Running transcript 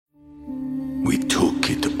We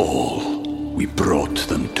took it all. We brought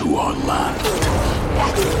them to our land.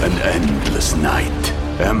 An endless night,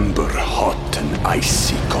 ember hot and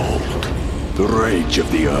icy cold. The rage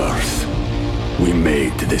of the earth. We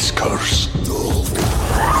made this curse.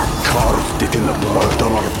 Carved it in the blood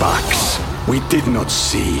on our backs. We did not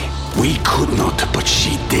see. We could not, but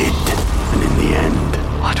she did. And in the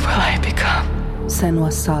end... What will I become?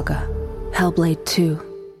 Senua's Saga. Hellblade 2.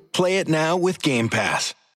 Play it now with Game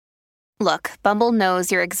Pass. Look, Bumble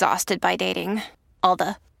knows you're exhausted by dating. All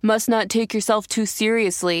the, must not take yourself too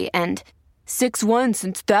seriously, and 6'1"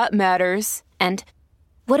 since that matters, and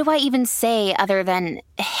what do I even say other than,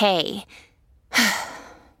 hey?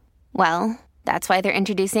 Well, that's why they're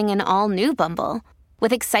introducing an all-new Bumble,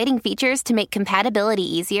 with exciting features to make compatibility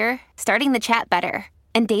easier, starting the chat better,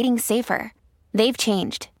 and dating safer. They've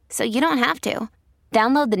changed, so you don't have to.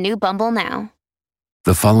 Download the new Bumble now.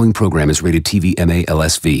 The following program is rated TV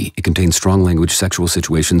MA-LSV. It contains strong language, sexual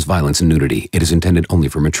situations, violence, and nudity. It is intended only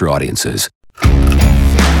for mature audiences.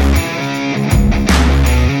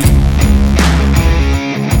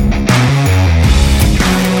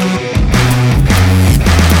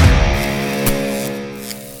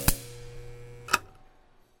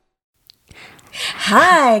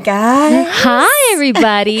 Hi, guys. Hi,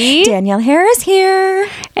 everybody. Danielle Harris here.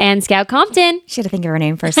 And Scout Compton. Should have think of her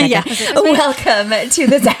name for a second. Welcome to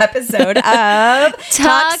this episode of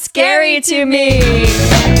Talk Scary to Me.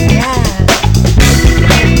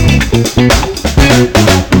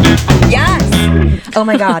 Yes. Oh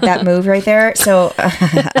my God, that move right there. So I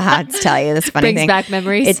have to tell you this funny Brings thing. back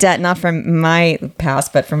memories. It does, not from my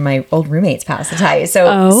past, but from my old roommate's past, to tell you.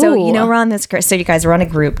 So you know, we're on this, so you guys, we're on a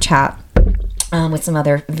group chat. With some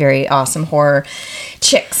other very awesome horror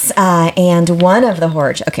chicks. And one of the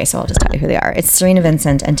horror... Okay, so I'll just tell you who they are. It's Serena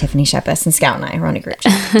Vincent and Tiffany Shepis and Scout and I are on a group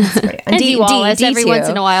chat. And Dee Wallace every once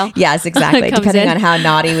in a while. Yes, exactly. Depending on how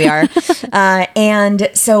naughty we are. And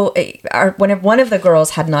so one of the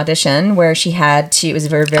girls had an audition where she had to... It was a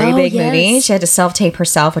very, very big movie. She had to self-tape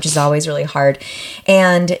herself, which is always really hard.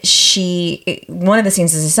 And one of the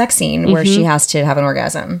scenes is a sex scene where she has to have an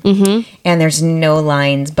orgasm. Mm-hmm. And there's no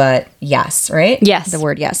lines but yes, right? Yes. The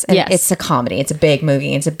word yes. And yes. It's a comedy. It's a big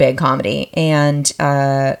movie. It's a big comedy. And,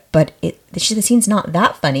 but the scene's not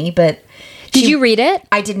that funny, but... Did you read it?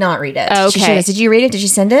 I did not read it. Oh, okay. Did you read it? Did she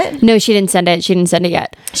send it? No, she didn't send it. She didn't send it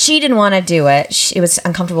yet. She didn't want to do it. It was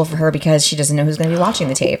uncomfortable for her because she doesn't know who's going to be watching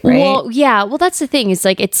the tape, right? Well, yeah. Well, that's the thing. It's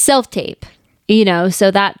like, it's self-tape. You know,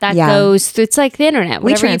 so that goes through, it's like the internet.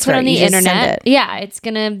 Whatever you put on the internet, it's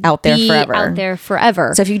gonna out there be forever. Out there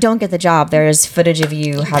forever. So if you don't get the job, there's footage of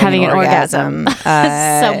you having an orgasm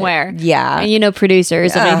somewhere. Yeah, and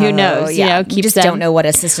producers. I mean, who knows? Yeah. You just don't know what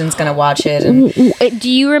assistant's gonna watch it. And... Do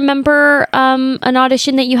you remember an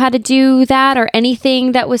audition that you had to do that or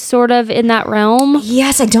anything that was sort of in that realm?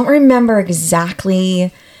 Yes, I don't remember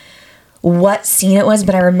exactly what scene it was,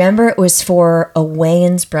 but I remember it was for a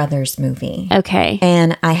Wayans Brothers movie. Okay.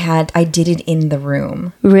 And I did it in the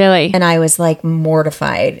room. Really? And I was like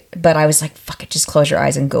mortified, but I was like, fuck it, just close your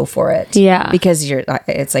eyes and go for it. Yeah. Because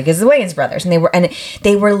it's the Wayans Brothers. And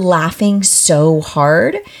they were laughing so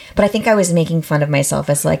hard, but I think I was making fun of myself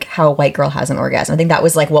as like how a white girl has an orgasm. I think that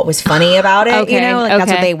was like what was funny about it. Okay.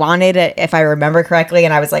 That's what they wanted, if I remember correctly.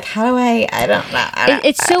 And I was like, how do I don't know.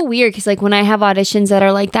 It's so weird because like when I have auditions that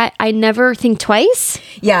are like that, I never think twice.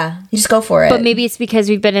 Yeah, you just go for it. But maybe it's because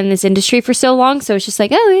we've been in this industry for so long, so it's just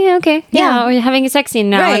like, oh yeah, okay, yeah, we're having a sex scene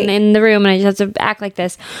now in the room, and I just have to act like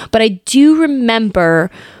this. But I do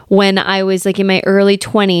remember when I was like in my early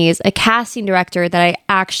 20s, a casting director that I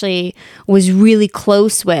actually was really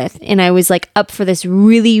close with, and I was like up for this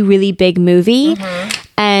really, really big movie,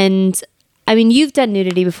 and I mean, you've done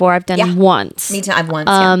nudity before. I've done once. Me too. I've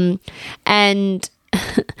once. And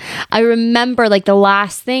I remember like the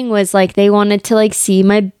last thing was like they wanted to like see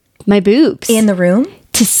my boobs in the room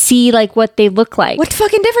to see like what they look like. What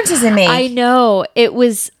fucking difference does it make? I know.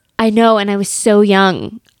 And I was so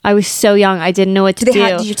young. I didn't know what to do.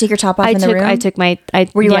 Did you take your top off in the room? I took my...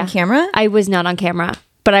 Were you on camera? I was not on camera.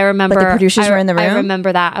 But I remember... But the producers were in the room? I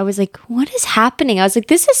remember that. I was like, what is happening? I was like,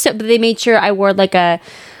 this is so... But they made sure I wore like a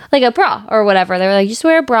bra or whatever. They were like, just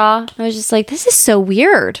wear a bra. I was just like, this is so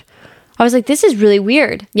weird. I was like, this is really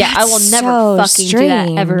weird. Yeah, I will never fucking do that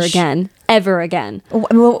ever again. Ever again.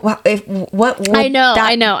 What I know.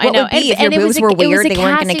 What would be if your boobs were weird? They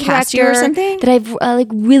weren't going to cast you or something? That I've like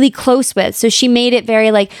really close with. So she made it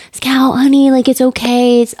very like, Scout, honey, like it's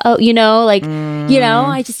okay. It's I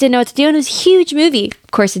just didn't know what to do. And it was a huge movie.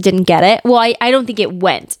 Of course, it didn't get it. Well, I don't think it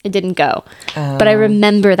went. It didn't go. But I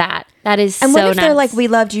remember that. That is and so what if they're like, we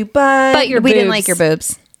loved you, but we didn't like your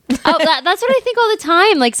boobs? That's what I think all the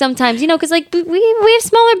time. Like sometimes, because like we have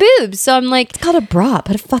smaller boobs, so I'm like, it's called a bra.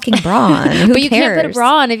 Put a fucking bra on. Who but you can't put a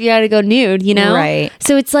bra on if you had to go nude, Right.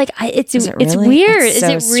 So it's like it's really? weird. It's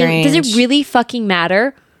so strange. Does it really fucking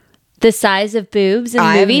matter the size of boobs in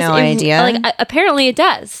movies? I have no idea. Like apparently it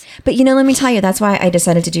does. But let me tell you, that's why I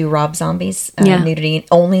decided to do Rob Zombie's nudity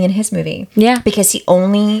only in his movie. Yeah, because he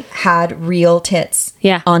only had real tits.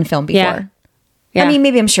 On film before. Yeah. Yeah. I mean,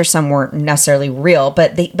 maybe I'm sure some weren't necessarily real,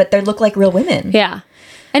 but they look like real women. Yeah.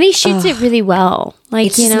 And he shoots it really well. Like,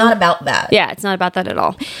 it's just not about that. Yeah, it's not about that at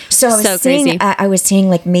all. So I was saying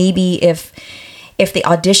like maybe if the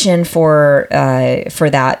audition for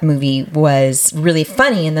that movie was really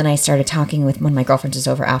funny, and then I started talking with one of my girlfriends was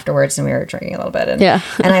over afterwards, and we were drinking a little bit, and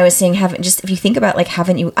and I was saying, if you think about like,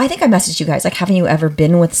 haven't you? I think I messaged you guys, like, haven't you ever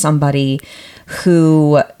been with somebody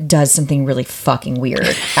who does something really fucking weird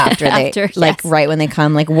after like right when they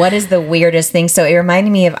come? Like, what is the weirdest thing? So it reminded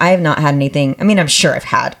me of, I have not had anything. I mean, I'm sure I've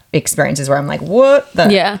had experiences where I'm like, what the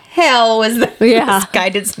hell was that? This guy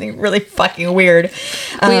did something really fucking weird.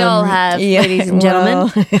 We all have, ladies and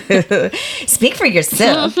gentlemen. Speak for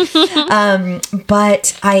yourself.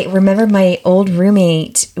 But I remember my old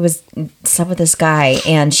roommate was slept with this guy,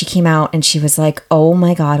 and she came out and she was like, oh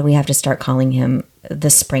my God, we have to start calling him the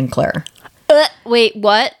sprinkler. Wait,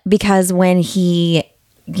 what? Because when he,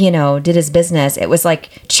 did his business, it was like,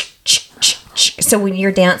 so when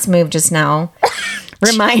your dance move just now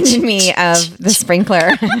reminded me of the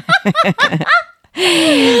sprinkler.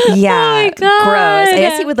 Yeah. Oh my God. Gross. I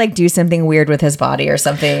guess he would like do something weird with his body or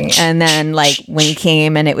something. And then like when he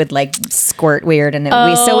came and it would like squirt weird. And we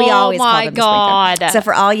always called him the sprinkler. So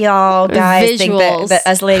for all y'all guys think that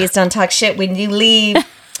us ladies don't talk shit when you leave.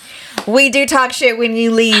 We do talk shit when you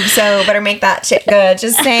leave, so better make that shit good.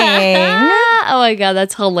 Just saying. Oh my God,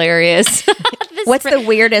 that's hilarious. What's the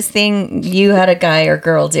weirdest thing you had a guy or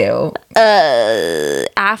girl do?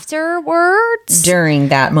 Afterwards? During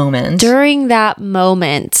that moment.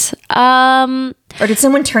 Or did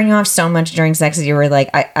someone turn you off so much during sex that you were like,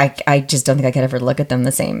 I just don't think I could ever look at them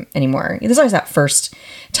the same anymore? There's always that first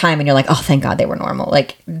time and you're like, oh, thank God they were normal.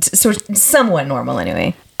 Like, somewhat normal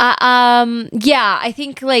anyway. Yeah, I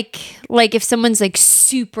think like if someone's like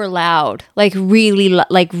super loud, like really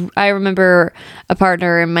like I remember a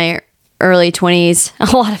partner in my early 20s,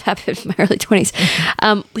 a lot of happened in my early 20s,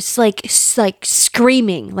 was like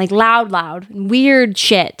screaming, like loud, weird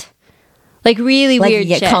shit. Like really weird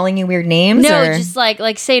shit. Calling you weird names? No, or? just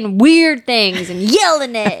like saying weird things and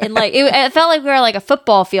yelling it. And like, it felt like we were like a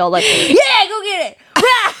football field. Like, yeah, go get it.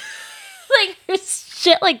 Like,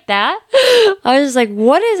 shit like that. I was just like,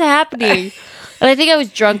 what is happening? And I think I was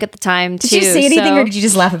drunk at the time too. Did you say anything or did you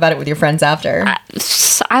just laugh about it with your friends after?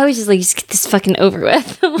 I was just like, just get this fucking over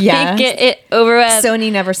with. Yeah. Get it over with. So you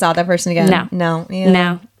never saw that person again? No. Yeah.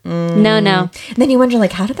 No. No. And then you wonder,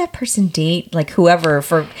 like, how did that person date, like, whoever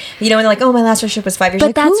for, and they're like, oh, my last relationship was 5 years.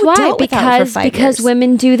 But like, that's why, because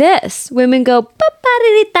women do this. Women go,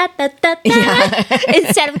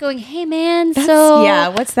 instead of going, hey, man, so. Yeah,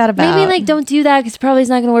 what's that about? Maybe, like, don't do that because probably it's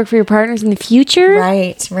not going to work for your partners in the future.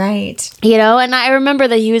 Right. And I remember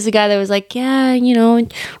that he was the guy that was like, yeah, women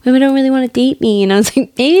don't really want to date me. And I was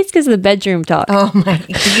like, maybe it's because of the bedroom talk. Oh, my.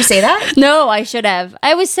 Did you say that? No, I should have.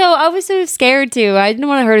 I was so scared to. I didn't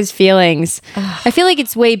want to hurt his feelings. I feel like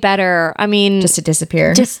it's way better. I mean, just to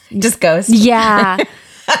disappear, just ghost. Yeah,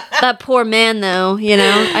 that poor man, though.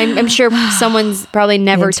 I'm sure someone's probably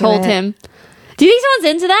never into told him. Do you think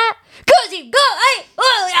someone's into that?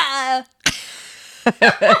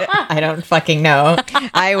 I don't fucking know.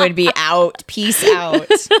 I would be out. Peace out.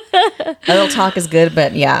 A little talk is good,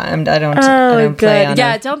 but yeah, I don't play on.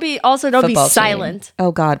 Yeah, don't be silent. Team.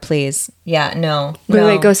 Oh God, please. Yeah, no.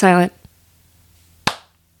 Wait, go silent.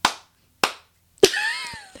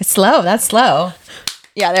 That's slow.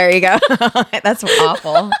 Yeah, there you go. That's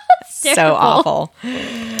awful. So awful.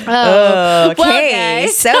 Oh, okay. Well,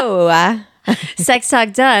 so sex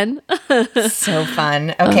talk done. So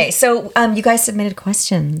fun. Okay, so you guys submitted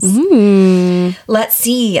questions. Let's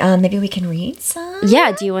see. Maybe we can read some.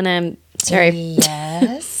 Yeah. Do you want to? Sorry.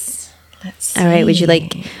 Yes. Let's see. All right. Would you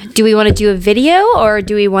like? Do we want to do a video or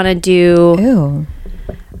do we want to do? Ooh.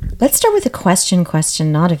 Let's start with a question,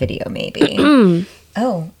 not a video, maybe.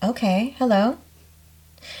 Oh, okay. Hello.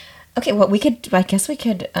 Okay, well, I guess we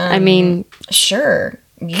could, sure.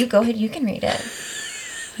 You go ahead, you can read it.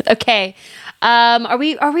 Okay. Are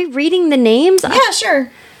we reading the names? Yeah, sure.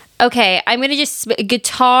 Okay, I'm going to just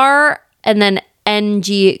guitar and then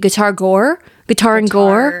NG, guitar gore, guitar and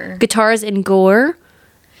gore, guitars and gore.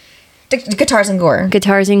 Guitars and gore.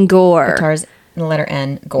 Guitars and gore. Guitars the letter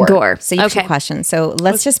N, gore. Gore. So you have Okay. two questions. So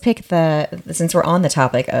let's just pick since we're on the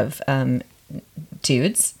topic of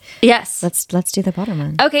dudes, Yes. let's do the bottom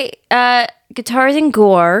one. Okay. Guitars and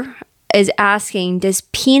Gore is asking, does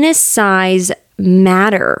penis size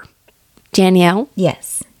matter? Danielle?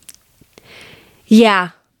 Yes. Yeah.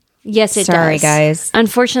 Yes, it does. Sorry, guys.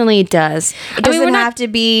 Unfortunately, it does. It doesn't have to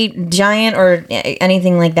be giant or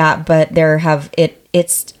anything like that, but there has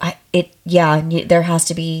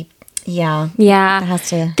to be. Yeah. Yeah. It has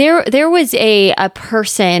to. There was a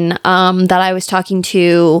person that I was talking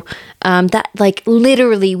to that like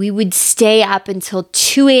literally we would stay up until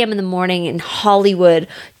 2 a.m. in the morning in Hollywood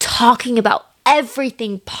talking about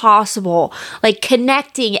everything possible, like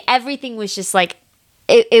connecting. Everything was just like,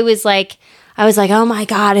 it was like, I was like, oh my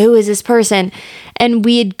God, who is this person? And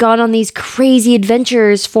we had gone on these crazy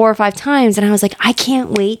adventures 4 or 5 times. And I was like, I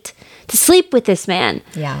can't wait to sleep with this man.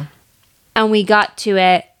 Yeah. And we got to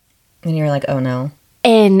it. And you're like, oh no.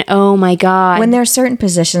 And oh my God. When there are certain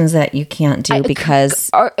positions that you can't do because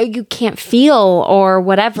or you can't feel or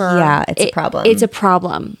whatever. Yeah, it's a problem. It's a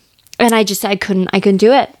problem. And I couldn't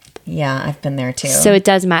do it. Yeah, I've been there too. So it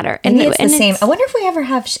does matter. Maybe it's the same. I wonder if we ever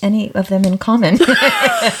have any of them in common. Do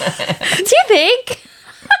you think?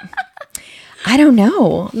 I don't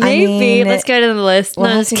know. Maybe. Let's go to the list. We'll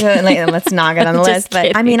have to go, let's not get on the list.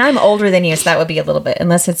 But I mean, I'm older than you, so that would be a little bit.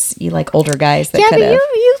 Unless it's you like older guys that yeah, could but have.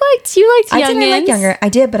 you liked youngins. I like younger. I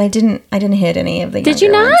did, but I didn't hit any of the. Did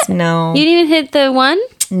you younger not? ones. No. You didn't even hit the one?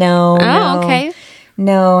 No. Oh, okay.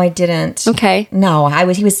 No, I didn't. Okay. No,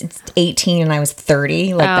 he was 18 and I was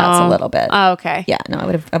 30. Like that's a little bit. Oh, okay. Yeah. No, I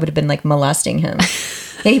would have been like molesting him.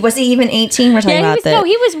 Was he even 18? We're talking about that. No,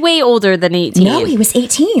 he was way older than 18. No, he was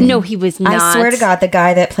 18. No, he was not. I swear to God, the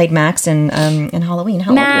guy that played Max in Halloween.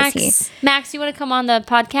 How old was he? Max, you want to come on the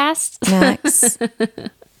podcast? Max.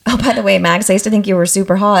 Oh, by the way, Max, I used to think you were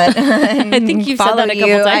super hot. I think you've said that a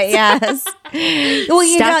couple times. Yes. Well,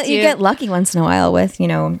 you get lucky once in a while with, you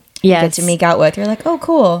get to make out with. You're like, oh,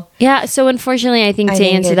 cool. Yeah. So unfortunately, I think to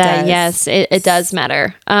answer that, yes, it does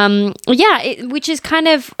matter. Which is kind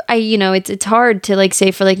of, it's hard to like say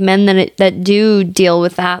for like men that do deal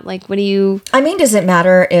with that. Like, what do you? I mean, does it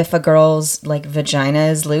matter if a girl's like vagina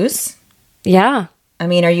is loose? Yeah. I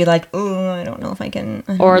mean, are you like, oh, I don't know if I can.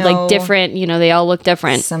 Or like different, they all look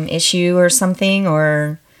different. Some issue or something,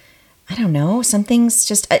 or I don't know. Something's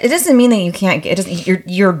just, it doesn't mean that you can't get,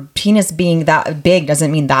 your penis being that big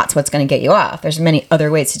doesn't mean that's what's going to get you off. There's many other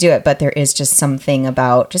ways to do it, but there is just something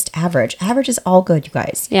about just average. Average is all good, you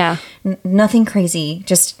guys. Yeah. Nothing crazy.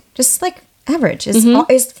 Just like average is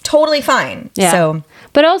totally fine. Yeah. So,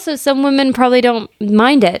 but also some women probably don't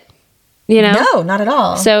mind it. No, not at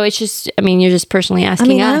all. So it's just, you're just personally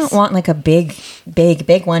asking us. I don't want like a big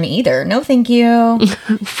one either. No, thank you.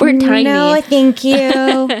 We're tiny. No, thank you.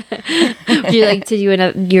 Would you like to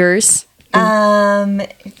do yours? Or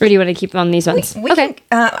do you want to keep on these ones? We okay.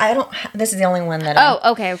 I don't. This is the only one that.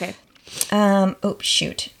 Okay. Oh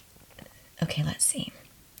shoot. Okay, let's see.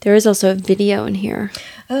 There is also a video in here.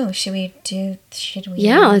 Oh, should we?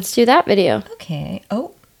 Yeah, let's do that video. Okay.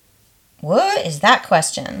 Oh, what is that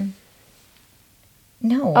question?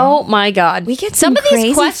 No. Oh my God. We get some of these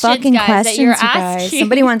crazy questions, fucking guys, questions, that you're you guys. asking.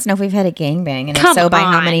 Somebody wants to know if we've had a gangbang, and if so, by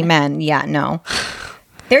how many men? Yeah, no.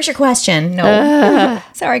 There's your question. No.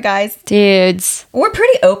 Sorry, guys. Dudes. We're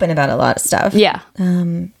pretty open about a lot of stuff. Yeah.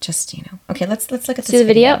 Just, Okay, let's look at this see the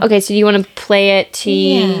video. Okay, so do you want to play it to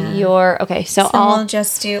your... Okay, so we'll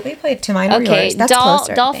just do... We played to mine or yours. That's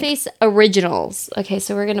closer, Dollface Originals. Okay,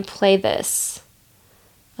 so we're going to play this.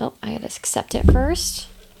 Oh, I got to accept it first.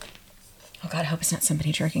 Oh God, I hope it's not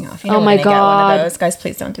somebody jerking off. Oh my God. Get one of those. Guys,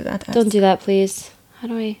 please don't do that. Don't do that, please. How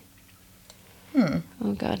do I...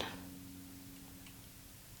 Oh God.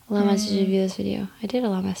 Allow messages to view this video. I did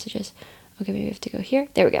allow messages. Okay, maybe we have to go here.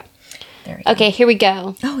 There we go. Okay, here we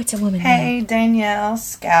go. Oh, it's a woman. Hey, Danielle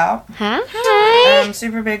Scout. Hi. I'm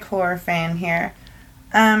super big horror fan here.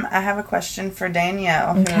 I have a question for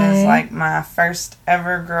Danielle, who is like my first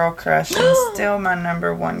ever girl crush and still my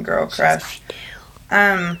number one girl crush.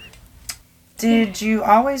 Did you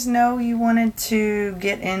always know you wanted to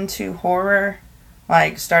get into horror,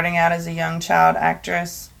 like starting out as a young child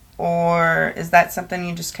actress? Or is that something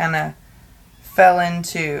you just kind of fell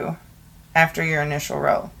into after your initial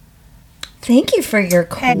role? Thank you for your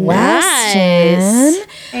question. Nice.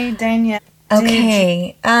 Hey, Danielle.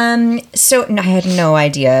 Okay. So I had no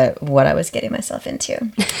idea what I was getting myself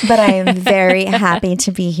into, but I am very happy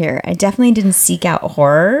to be here. I definitely didn't seek out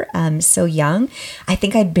horror so young. I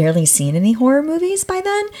think I'd barely seen any horror movies by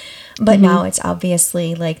then, but now it's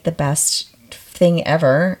obviously like the best thing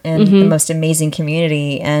ever and the most amazing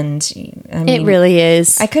community. And I mean, it really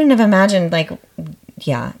is. I couldn't have imagined like,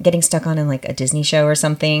 getting stuck on in like a Disney show or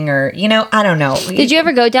something, or, you know, I don't know. Did you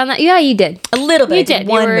ever go down that? Yeah, you did. A little bit. You did.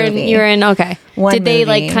 One movie. You were in, okay. One did they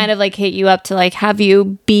movie. like kind of like hit you up to like have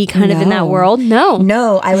you be kind of in that world?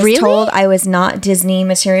 No, I was Really? told I was not Disney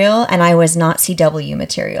material and I was not CW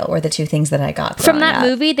material were the two things that I got From thrown that at.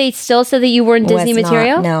 movie, they still said that you weren't Disney Was not,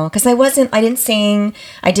 material? no, because I didn't sing.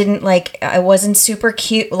 I wasn't super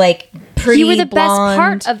cute, like pretty You were the blonde. best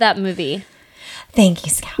part of that movie. Thank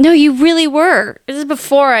you, Scout. No, you really were. This is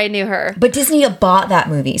before I knew her. But Disney bought that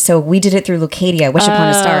movie. So we did it through Lucadia, Wish Upon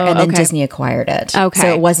a Star, and then okay. Disney acquired it. Okay.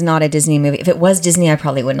 So it was not a Disney movie. If it was Disney, I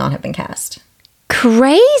probably would not have been cast.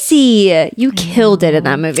 Crazy. You killed it in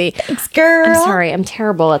that movie. Thanks, girl. I'm sorry. I'm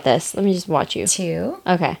terrible at this. Let me just watch you. Two.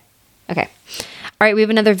 Okay. All right. We have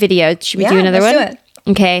another video. Should we do Yeah, another let's one? do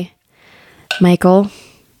it. Okay. Michael,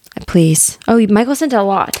 please. Oh, Michael sent a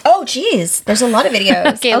lot. Oh, geez. There's a lot of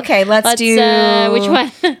videos. okay, let's do... which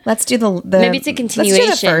one? Let's do the... Maybe it's a continuation.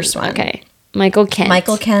 Let's do the first one. Okay. Michael Kent.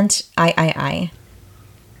 Michael Kent, I.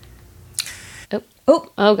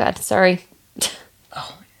 Oh, God. Sorry.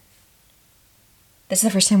 This is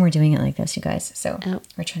the first time we're doing it like this, you guys. So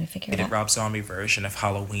we're trying to figure it The out. Rob Zombie version of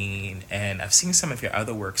Halloween, and I've seen some of your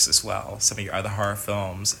other works as well, some of your other horror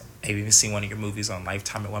films. I've even seen one of your movies on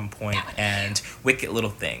Lifetime at one point, and Wicked Little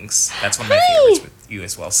Things. That's one of my favorites with you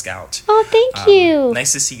as well, Scout. Oh, thank you.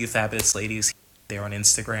 Nice to see you fabulous ladies there on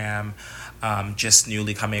Instagram. Just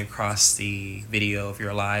newly coming across the video of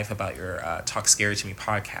your live about your Talk Scary to Me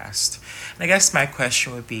podcast. And I guess my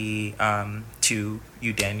question would be to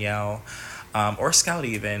you, Danielle, or Scout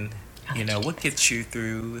even, you know, what gets you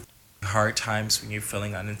through hard times when you're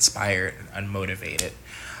feeling uninspired and unmotivated?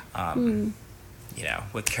 You know,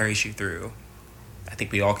 what carries you through? I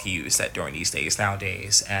think we all can use that during these days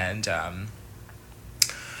nowadays. And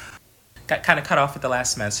got kind of cut off with the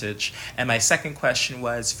last message. And my second question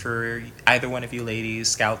was for either one of you ladies,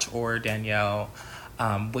 Scout or Danielle,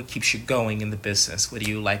 what keeps you going in the business? What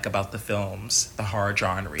do you like about the films, the horror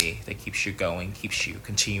genre that keeps you going, keeps you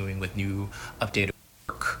continuing with new updated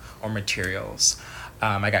work or materials?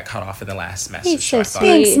 I got cut off in the last message. He's so I thought sweet.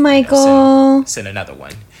 Thanks, I'd, Michael. send another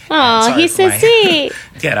one. Oh, he's so sweet.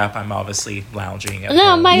 Get up. I'm obviously lounging. At No,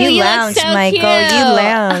 home. Michael, You you lounge, look so Michael. cute. You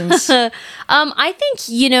lounge. I think,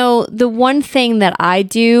 you know, the one thing that I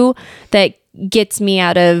do that gets me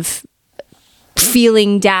out of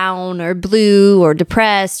feeling down or blue or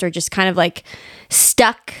depressed or just kind of like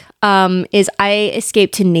stuck is I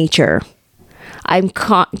escape to nature. I'm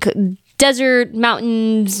desert,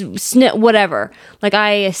 mountains, whatever. Like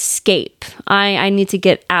I escape. I need to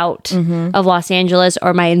get out of Los Angeles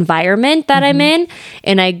or my environment that I'm in,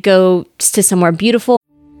 and I go to somewhere beautiful.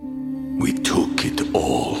 We took it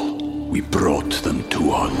all. We brought them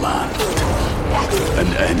to our land.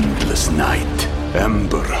 An endless night,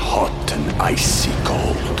 ember hot and icy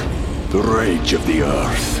cold. The rage of the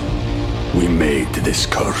earth. We made this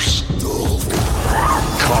curse.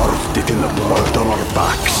 Carved it in the blood on our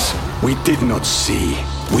backs. We did not see.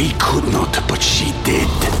 We could not, but she did.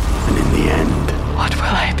 And in the end, What will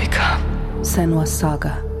I become? Senwa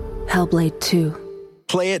Saga. Hellblade 2.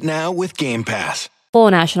 Play it now with Game Pass.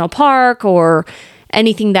 National Park or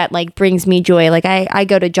anything that like brings me joy. Like I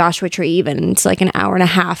go to Joshua Tree even, and it's like an hour and a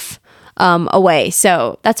half away.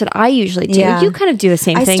 So that's what I usually do. Yeah. You kind of do the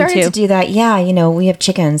same thing I started too. to do that. Yeah, you know, we have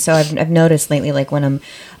chickens, so I've noticed lately, like when I'm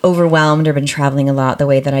overwhelmed or been traveling a lot, the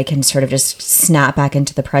way that I can sort of just snap back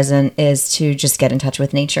into the present is to just get in touch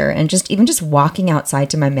with nature and just walking outside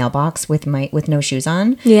to my mailbox with no shoes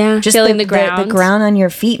on. Yeah, just feeling the ground. the ground on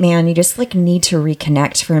your feet, man. You just like need to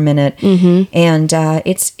reconnect for a minute, and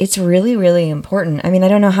it's really, really important. I mean, I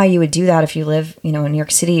don't know how you would do that if you live, you know, in New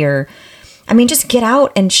York City or. I mean, just get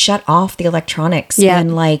out and shut off the electronics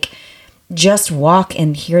and like just walk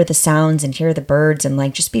and hear the sounds and hear the birds and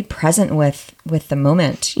like just be present with the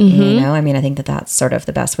moment. You know, I mean, I think that's sort of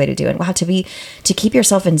the best way to do it. Wow, to keep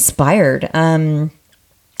yourself inspired.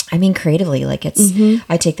 I mean, creatively, like it's,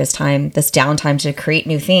 I take this downtime to create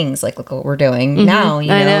new things. Like, look what we're doing now, you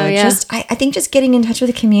know, I think just getting in touch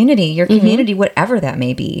with the community, your community, whatever that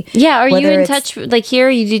may be. Yeah. Are you in touch? Like here,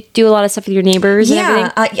 you do a lot of stuff with your neighbors and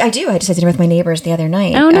everything? I do. I just had dinner with my neighbors the other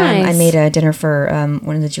night. Oh, nice. I made a dinner for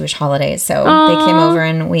one of the Jewish holidays. So they came over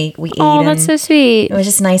and we ate. Oh, that's so sweet. It was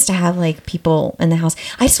just nice to have like people in the house.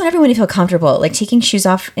 I just want everyone to feel comfortable. Like taking shoes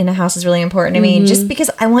off in a house is really important. I mean, just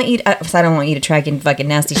because I don't want you to track in fucking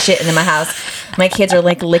nasty shit into my house. My kids are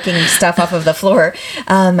like licking stuff off of the floor.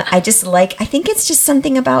 I think it's just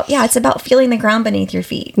something about, it's about feeling the ground beneath your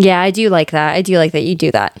feet. Yeah, I do like that. I do like that you do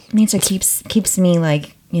that. I mean, so it keeps me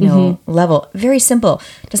like level. Very simple.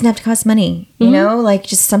 Doesn't have to cost money, you know, like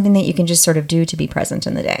just something that you can just sort of do to be present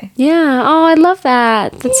in the day. Yeah. Oh, I love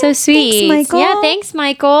that. That's so sweet. Thanks, Michael. Yeah, thanks,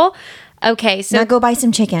 Michael. Okay, so now go buy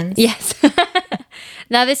some chickens. Yes.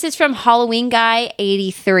 Now this is from Halloween Guy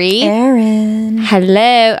 83. Aaron.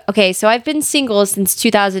 Hello. Okay, so I've been single since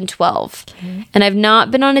 2012. And I've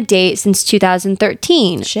not been on a date since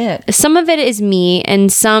 2013. Shit. Some of it is me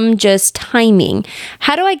and some just timing.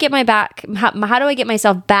 How do I get how do I get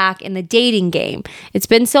myself back in the dating game? It's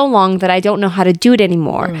been so long that I don't know how to do it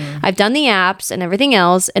anymore. I've done the apps and everything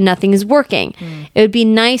else and nothing is working. It would be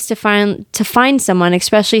nice to find someone,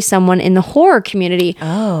 especially someone in the horror community.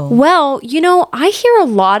 Oh. Well, you know, I hear a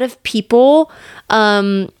lot of people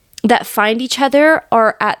that find each other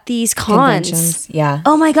are at these cons. Conventions. Yeah.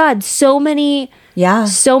 Oh my God, so many. Yeah.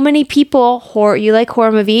 So many people, you like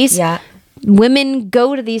horror movies? Yeah. Women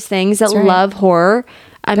go to these things that love horror.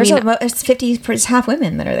 It's 50, it's half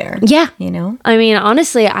women that are there. Yeah. You know? I mean,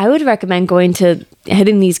 honestly, I would recommend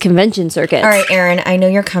hitting these convention circuits. All right, Aaron, I know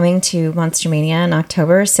you're coming to Monster Mania in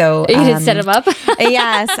October, so... You didn't set them up?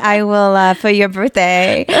 Yes, I will, for your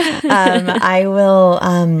birthday. I will,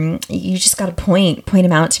 you just got to point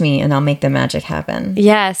them out to me and I'll make the magic happen.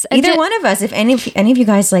 Yes. Either one of us, if any of you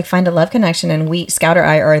guys like find a love connection and Scout or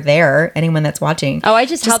I are there, anyone that's watching. Oh, I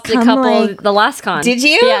just helped a couple the last con. Did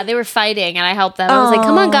you? Yeah, they were fighting and I helped them. I was like,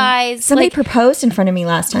 come on, guys. Somebody proposed in front of me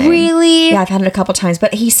last time. Really? Yeah, I've had it a couple times,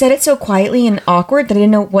 but he said it so quietly and awkward that I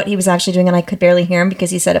didn't know what he was actually doing and I could barely hear him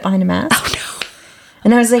because he said it behind a mask. Oh, no.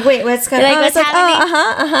 And I was like, wait, what's going on? I was like,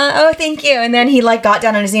 oh, thank you. And then he like got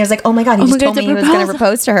down on his knee. I was like, oh my God, he just told me he was going to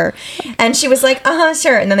propose to her. And she was like,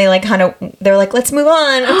 sure. And then they like they're like, let's move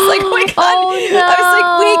on. I was like, oh my God. Oh, no. I was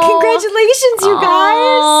like, wait,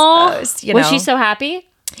 congratulations, you guys. Was she so happy?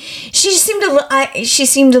 She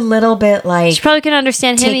seemed a little bit like she probably couldn't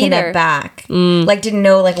understand him taken either. Aback, like didn't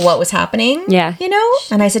know like what was happening. Yeah, you know.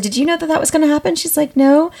 And I said, "Did you know that was going to happen?" She's like,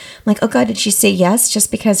 "No." I'm like, "Oh God, did she say yes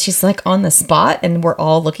just because she's like on the spot and we're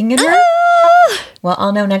all looking at her?" Well,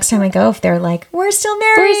 I'll know next time I go if they're like, "We're still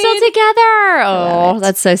married, we're still together." Oh,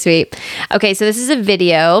 that's so sweet. Okay, so this is a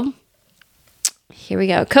video. Here we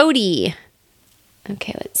go, Cody.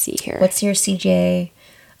 Okay, let's see here. What's your CJ?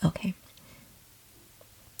 Okay.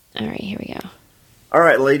 All right, here we go. All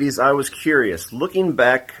right, ladies, I was curious. Looking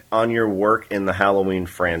back on your work in the Halloween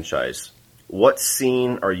franchise, what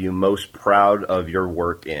scene are you most proud of your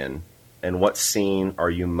work in? And what scene are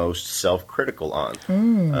you most self-critical on?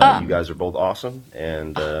 You guys are both awesome,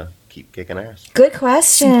 and keep kicking ass. Good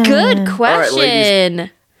question. Good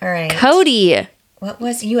question. All right. Cody. What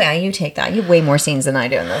was you? Yeah, you take that. You have way more scenes than I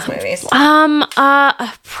do in those movies.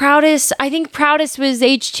 Proudest. I think proudest was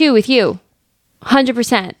H2 with you.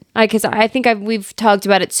 100%. Because I think we've talked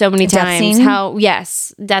about it so many times.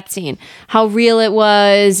 Death scene. How real it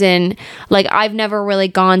was, and like I've never really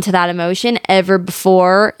gone to that emotion ever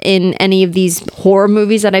before in any of these horror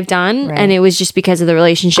movies that I've done, and it was just because of the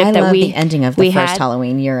relationship I that love we. The ending of the first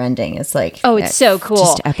Halloween year ending. It's like it's so cool,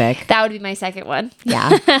 just epic. That would be my second one.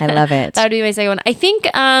 Yeah, I love it. That would be my second one. I think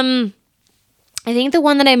the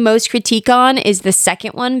one that I most critique on is the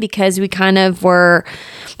second one because we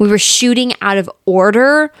were shooting out of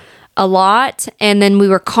order a lot, and then we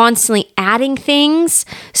were constantly adding things.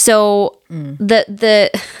 So the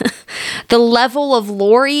level of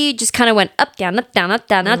Laurie just kind of went up, down, up, down, up,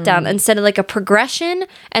 down, up, down, instead of like a progression.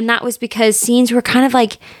 And that was because scenes were kind of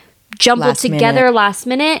like jumbled together last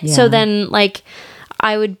minute. Yeah. So then like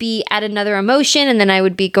I would be at another emotion, and then I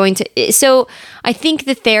would be going to. So I think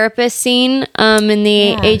the therapist scene in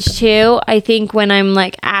the H2. I think when I'm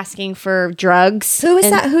like asking for drugs. Who is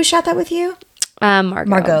that? Who shot that with you? Margot.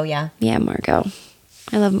 Margot, yeah. Yeah, Margot.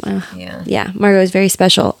 I love. Yeah, Margot is very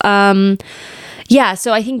special. Yeah,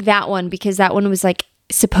 so I think that one because that one was like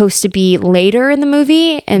supposed to be later in the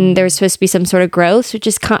movie, and there's supposed to be some sort of growth, which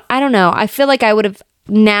is I don't know. I feel like I would have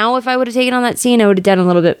now if I would have taken on that scene, I would have done a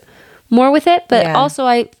little bit more with it, but also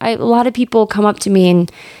I a lot of people come up to me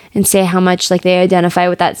and say how much like they identify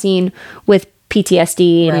with that scene with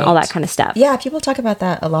PTSD and all that kind of stuff. Yeah, people talk about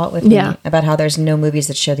that a lot with me, about how there's no movies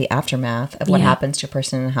that show the aftermath of what happens to a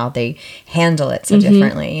person and how they handle it so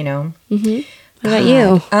differently, you know. What about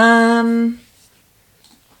you?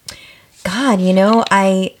 God, you know,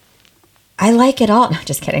 I like it all. No,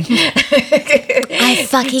 just kidding. I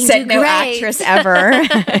fucking said no actress ever.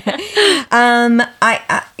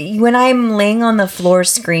 I when I'm laying on the floor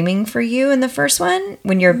screaming for you in the first one,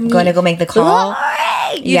 when you're going to go make the call,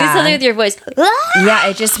 You did something with your voice. Yeah,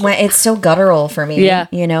 it just went. It's so guttural for me. Yeah,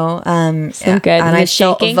 you know. So good. And I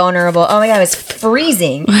felt vulnerable. Oh my god, I was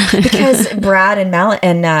freezing because Brad and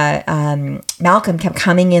Malcolm kept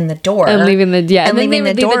coming in the door and leaving the leaving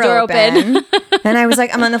the door open. And I was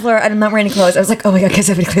like, I'm on the floor. I'm not wearing any clothes. I was like, oh my god, can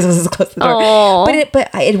somebody close the door? But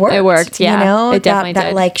it worked. It worked. Yeah, you know, it definitely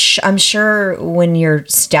did. Like I'm sure when you're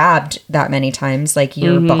stabbed that many times, like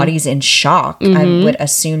your body's in shock. I would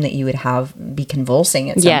assume that you would be convulsing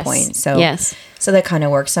at some point. So so that kind of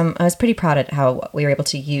works. So I was pretty proud at how we were able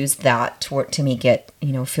to use that to make it,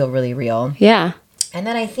 you know, feel really real. Yeah. And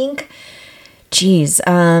then I think, geez,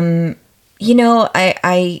 you know,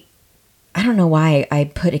 I don't know why I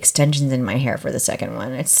put extensions in my hair for the second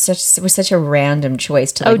one. It was such a random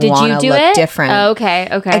choice to want to look different. Oh, okay.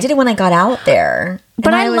 I did it when I got out there.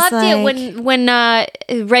 But I loved it when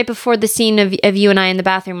right before the scene of you and I in the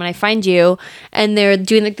bathroom when I find you and they're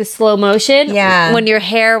doing like the slow motion. Yeah. When your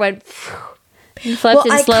hair went flipped in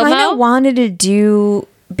slow-mo. I kind of wanted to do,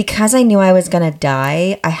 because I knew I was going to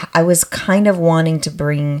die, I was kind of wanting to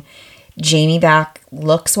bring Jamie back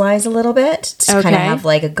looks-wise a little bit. To kind of have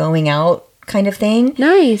like a going out kind of thing.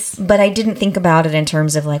 Nice. But I didn't think about it in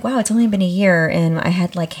terms of like, wow, it's only been a year and I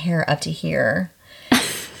had like hair up to here.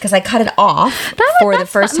 Because I cut it off for the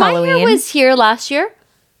first Halloween. My hair was here last year.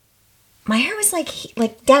 My hair was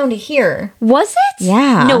like down to here. Was it?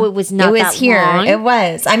 Yeah. No, it was not. It was that here. long. It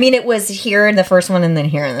was. I mean, it was here in the first one and then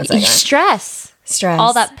here in the second. Stress.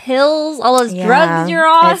 All that pills, all those drugs you're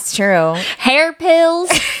on. It's true. Hair pills.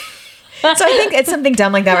 So I think it's something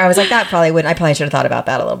dumb like that where I was like, I probably should have thought about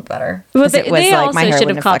that a little bit better. Well, they also should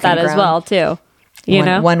have caught that as well too. You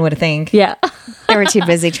know, one would think. Yeah, they were too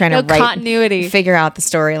busy trying to continuity, figure out the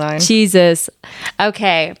storyline. Jesus.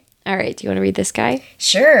 Okay. All right. Do you want to read this guy?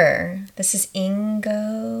 Sure. This is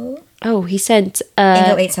Ingo. Oh, he sent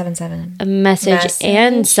Ingo 877 a message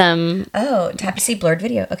and some. Oh, tap to see blurred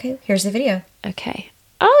video. Okay, here's the video. Okay.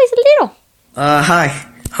 Oh, he's a little. Hi.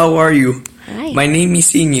 How are you? Hi. My name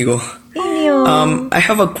is Inigo. Inigo. I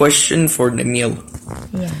have a question for Daniel.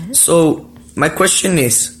 Yes. So my question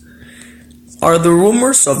is, are the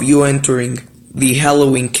rumors of you entering the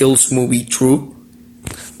Halloween Kills movie true?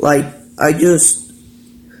 Like, I just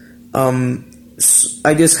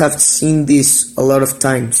have seen this a lot of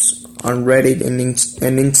times on Reddit and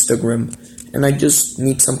Instagram, and I just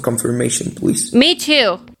need some confirmation, please. Me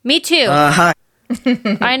too. Hi.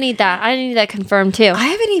 I need that confirmed too. I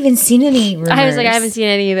haven't even seen any rumors. I was like, I haven't seen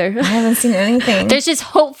any either. I haven't seen anything. There's just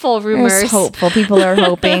hopeful rumors. There's hopeful. People are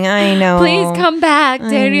hoping. I know. Please come back,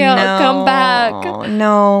 Danielle. Come back.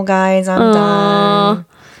 No, guys, I'm done.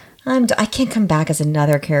 I can't come back as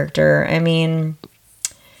another character. I mean,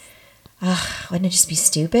 wouldn't it just be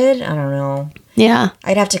stupid? I don't know. Yeah.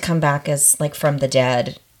 I'd have to come back as like from the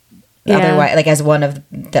dead. Yeah. Otherwise, like as one of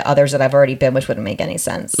the others that I've already been, which wouldn't make any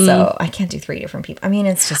sense. So I can't do 3 different people. I mean,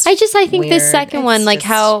 it's just. I think weird. The second one, like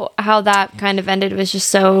how that kind of ended, was just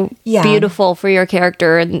so beautiful for your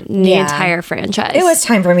character and the entire franchise. It was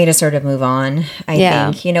time for me to sort of move on. I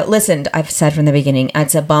think, you know, listen, I've said from the beginning,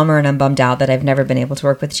 it's a bummer and I'm bummed out that I've never been able to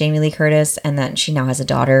work with Jamie Lee Curtis and that she now has a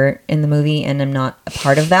daughter in the movie and I'm not a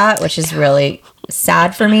part of that, which is really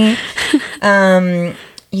sad for me.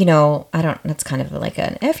 You know, that's kind of like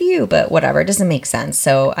an F you, but whatever. It doesn't make sense.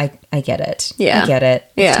 So I get it. Yeah. I get it.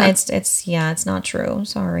 Yeah. It's not true.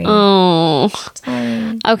 Sorry. Oh.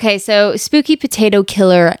 Sorry. Okay, so Spooky Potato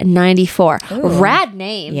Killer 94. Ooh. Rad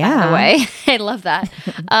name, by the way. I love that.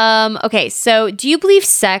 Okay, so do you believe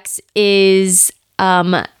sex is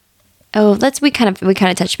we kind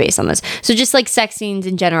of touched base on this. So just like sex scenes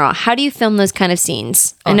in general, how do you film those kind of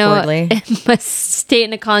scenes? Awkwardly. I know it must state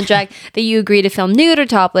in a contract that you agree to film nude or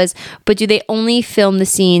topless, but do they only film the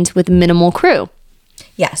scenes with minimal crew?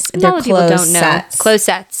 Yes, they're closed sets. Closed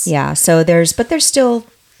sets. Yeah, so there's still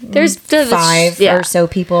 5 or so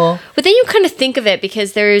people. But then you kind of think of it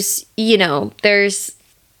because there's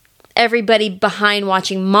everybody behind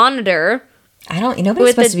watching monitor.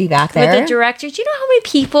 Nobody's supposed to be back there. With the directors. Do you know how many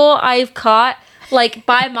people I've caught, like,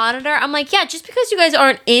 by monitor? I'm like, yeah, just because you guys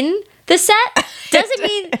aren't in the set doesn't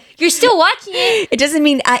mean you're still watching it. It doesn't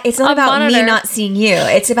mean, it's not about me not seeing you.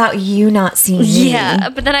 It's about you not seeing me. Yeah,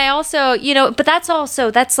 but then I also, but that's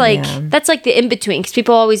like the in-between, because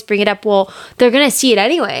people always bring it up, well, they're going to see it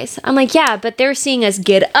anyways. I'm like, yeah, but they're seeing us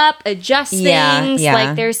get up, adjust things. Yeah.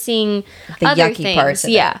 Like, they're seeing the other yucky things. Parts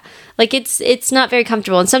of it. Like it's not very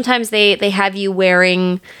comfortable, and sometimes they have you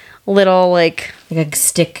wearing little like a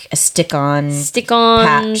stick on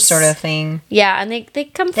patch sort of thing. Yeah, and they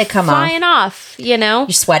come flying off, you know? You're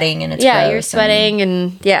sweating and it's you're sweating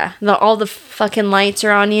and all the fucking lights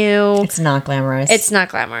are on you. It's not glamorous. It's not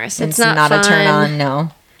glamorous. It's not fun. a turn on,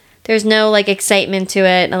 no. There's no like excitement to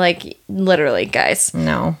it. Like literally, guys.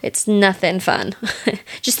 No. It's nothing fun.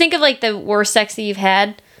 Just think of like the worst sex that you've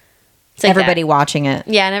had. It's like everybody watching it.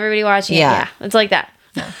 Yeah, and everybody watching it. Yeah. It's like that.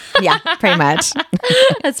 Yeah, pretty much.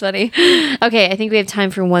 That's funny. Okay, I think we have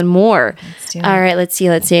time for one more. Let's do it. All right, let's see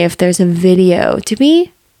if there's a video.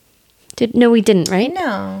 No, we didn't, right?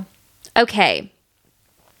 No. Okay.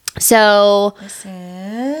 So this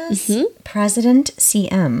is President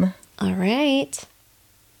CM. All right.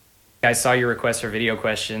 I saw your request for video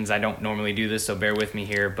questions. I don't normally do this, so bear with me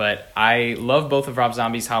here. But I love both of Rob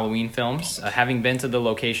Zombie's Halloween films. Having been to the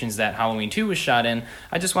locations that Halloween 2 was shot in,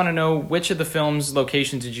 I just want to know which of the film's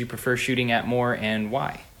locations did you prefer shooting at more and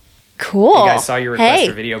why? Cool. I saw your request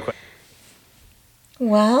for video questions.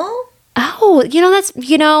 Well... Oh,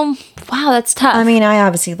 wow, that's tough. I mean, I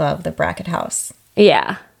obviously love the Bracket House.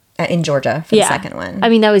 Yeah. In Georgia for the second one. I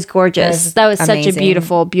mean, that was gorgeous. That was amazing. Such a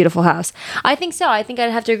beautiful, beautiful house. I think so. I think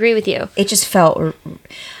I'd have to agree with you. It just felt more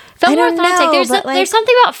authentic. There's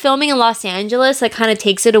something about filming in Los Angeles that kind of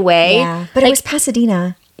takes it away. Yeah, but it was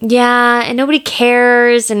Pasadena. Yeah, and nobody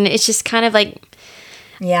cares, and it's just kind of like...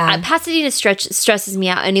 Yeah. Pasadena stresses me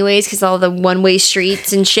out anyways because all the one-way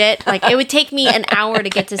streets and shit. Like, it would take me an hour to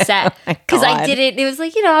get to set because I did it. It was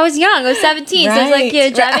like, I was young. I was 17. Right. So I was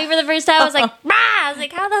like, driving for the first time. I was like, rah! I was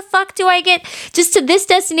like, how the fuck do I get just to this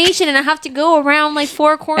destination and I have to go around like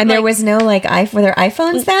 4 corners? And there was no like, were there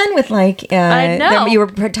iPhones then with like, I know. You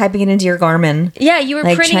were typing it into your Garmin. Yeah, you were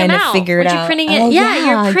like, printing trying them to out. Figure it out. Printing it?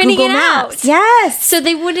 You're printing Google it Maps. out. Yes. So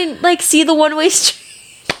they wouldn't like see the one-way street.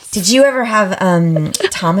 Did you ever have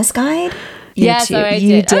Thomas Guide? Yes, I did.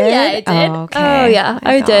 You did? Oh, yeah, I did. Oh, okay. Oh, yeah,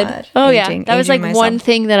 I did. Oh, yeah. That was like one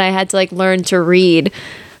thing that I had to like learn to read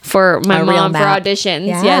for my mom for auditions.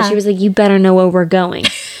 Yeah, she was like, you better know where we're going. I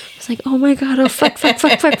was like, oh my God, fuck.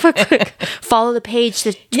 Follow the page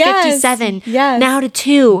to 57. Yes. Now to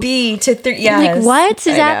 2. B to 3. Yeah. Like, what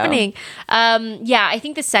is happening? Yeah, I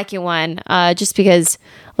think the second one, just because...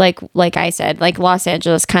 Like I said, like Los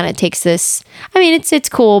Angeles kind of takes this. I mean, it's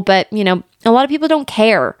cool, but a lot of people don't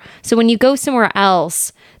care. So when you go somewhere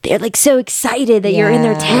else, they're like so excited that you're in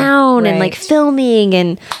their town and like filming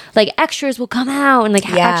and like extras will come out and like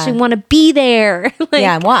actually want to be there.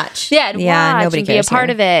 And watch. Yeah, watch nobody and cares be a part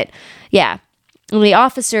of it. Yeah. And the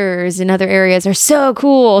officers in other areas are so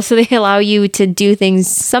cool. So they allow you to do things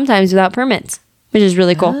sometimes without permits, which is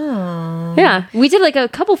really cool. Oh. Yeah, we did like a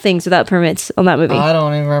couple things without permits on that movie. I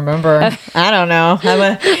don't even remember. I don't know.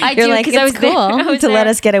 I do because I was cool to let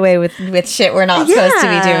us get away with shit we're not supposed to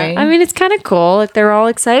be doing. I mean, it's kind of cool. Like they're all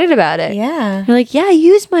excited about it. Yeah. They're like, yeah,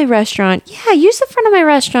 use my restaurant. Yeah, use the front of my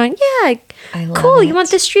restaurant. Yeah, I love cool. it. You want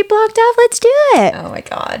the street blocked off? Let's do it. Oh my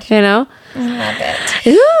God. I love it.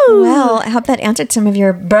 Ooh. Well, I hope that answered some of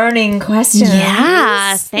your burning questions.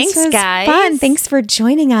 Yeah. Thanks, this was guys. Fun. Thanks for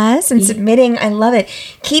joining us and submitting. I love it.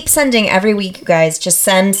 Keep sending every week, you guys. Just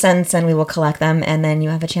send. We will collect them, and then you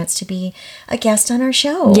have a chance to be a guest on our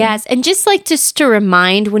show. Yes, and just to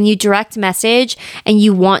remind, when you direct message and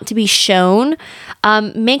you want to be shown,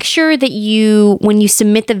 make sure that when you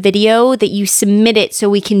submit the video, that you submit it so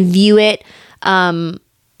we can view it.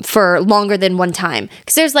 For longer than one time,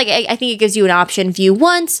 because there's like I think it gives you an option view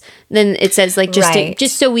once, then it says like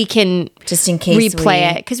just so we can just in case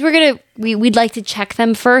replay it, because we'd like to check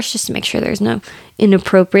them first just to make sure there's no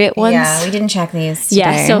inappropriate ones. Yeah, we didn't check these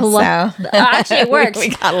today, so actually it works. We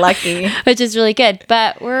got lucky, which is really good.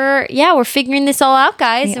 But we're figuring this all out,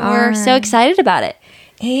 guys, and we're so excited about it.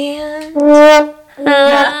 And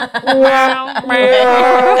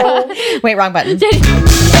wait, wrong button.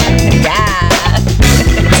 Yeah.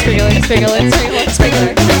 Sprinkle.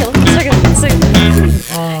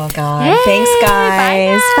 Oh God. Thanks,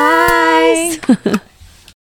 guys. Bye.